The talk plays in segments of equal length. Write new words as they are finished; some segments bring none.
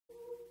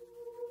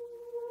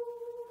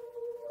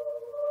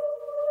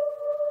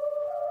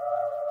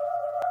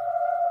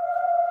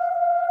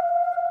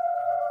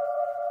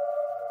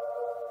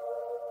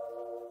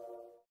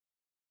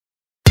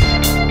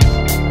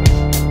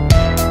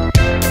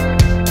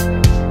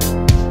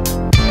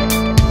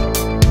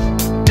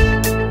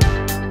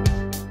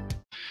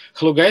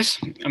Hello guys,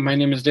 my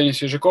name is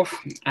Denis Yuzhakov.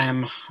 I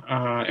am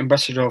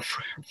ambassador of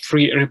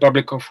Free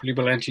Republic of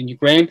Liberland in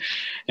Ukraine,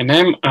 and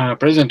I'm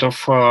president of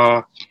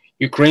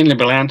Ukraine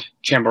Liberland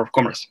Chamber of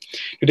Commerce.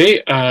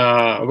 Today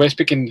we're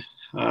speaking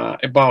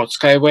about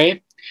SkyWay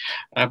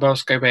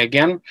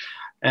again,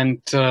 and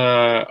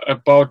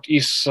about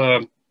its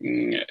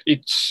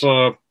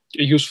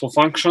useful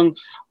function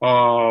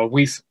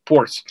with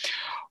ports.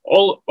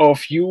 All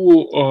of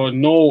you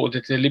know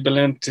that the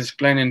Liberland is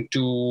planning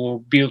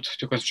to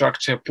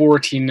construct a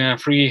port in a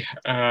free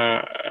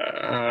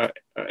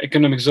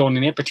economic zone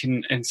in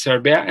Apatin and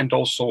Serbia, and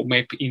also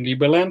maybe in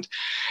Liberland.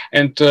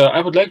 And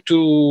I would like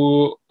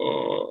to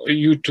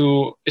you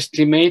to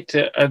estimate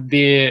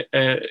the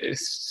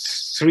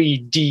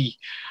 3D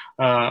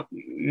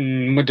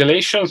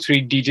modulation,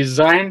 3D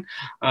design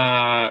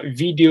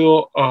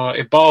video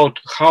about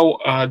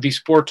how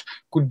this port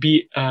could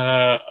be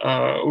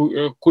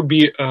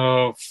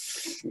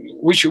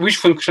which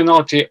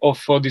functionality of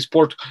this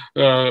port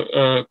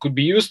could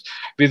be used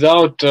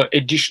without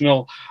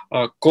additional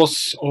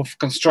costs of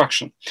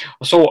construction.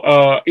 So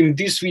in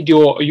this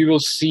video you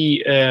will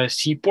see a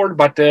seaport,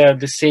 but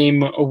the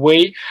same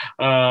way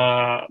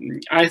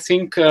I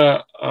think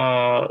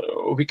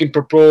we can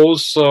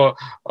propose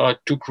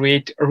to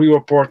create a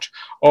river port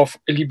of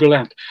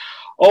Liberland.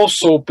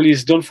 Also,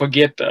 please don't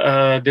forget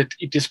that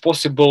it is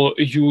possible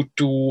you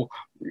to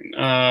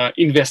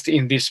invest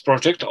in this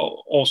project.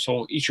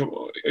 Also,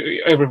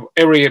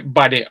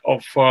 everybody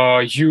of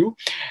you,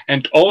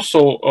 and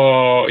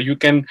also you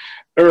can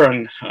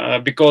earn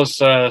because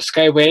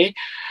SkyWay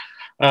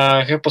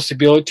have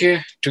possibility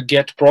to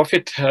get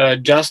profit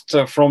just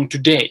from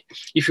today.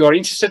 If you are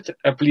interested,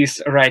 please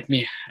write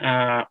me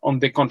on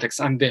the contacts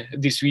under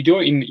this video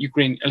in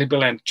Ukraine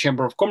Liberland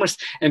Chamber of Commerce,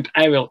 and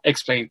I will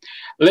explain.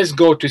 Let's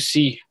go to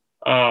see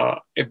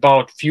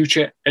about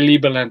future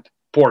Liberland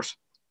ports.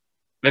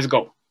 Let's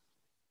go.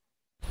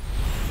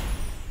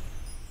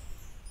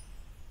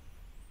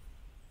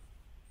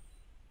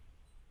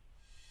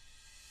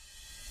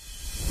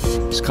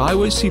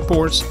 SkyWay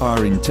seaports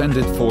are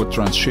intended for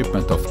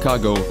transshipment of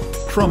cargo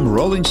from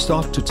rolling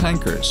stock to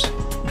tankers,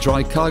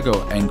 dry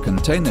cargo and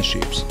container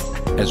ships,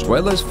 as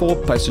well as for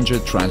passenger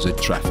transit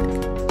traffic.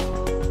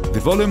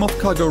 The volume of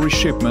cargo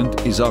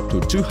reshipment is up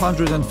to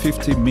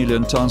 250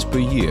 million tons per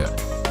year.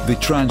 The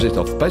transit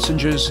of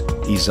passengers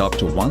is up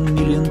to 1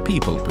 million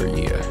people per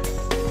year.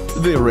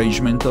 The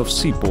arrangement of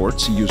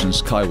seaports using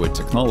Skyway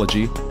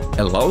Technology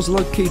allows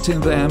locating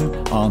them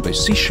on the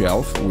sea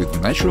shelf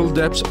with natural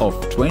depths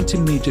of 20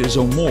 meters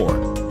or more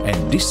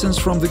and distance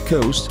from the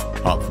coast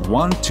of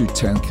 1 to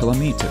 10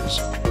 kilometers.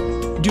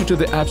 Due to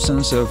the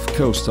absence of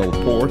coastal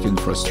port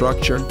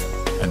infrastructure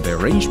and the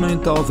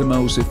arrangement of the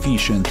most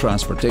efficient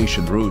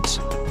transportation routes,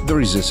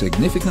 there is a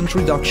significant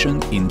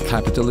reduction in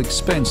capital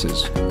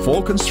expenses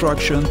for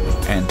construction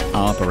and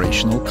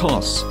operational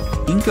costs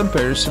in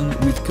comparison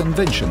with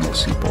conventional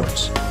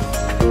seaports.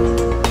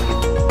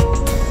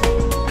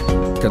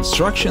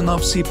 Construction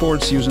of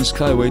seaports using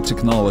Skyway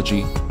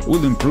technology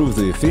will improve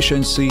the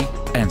efficiency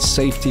and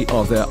safety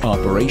of their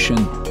operation,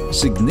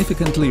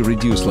 significantly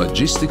reduce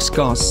logistics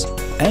costs,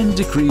 and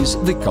decrease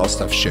the cost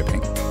of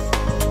shipping.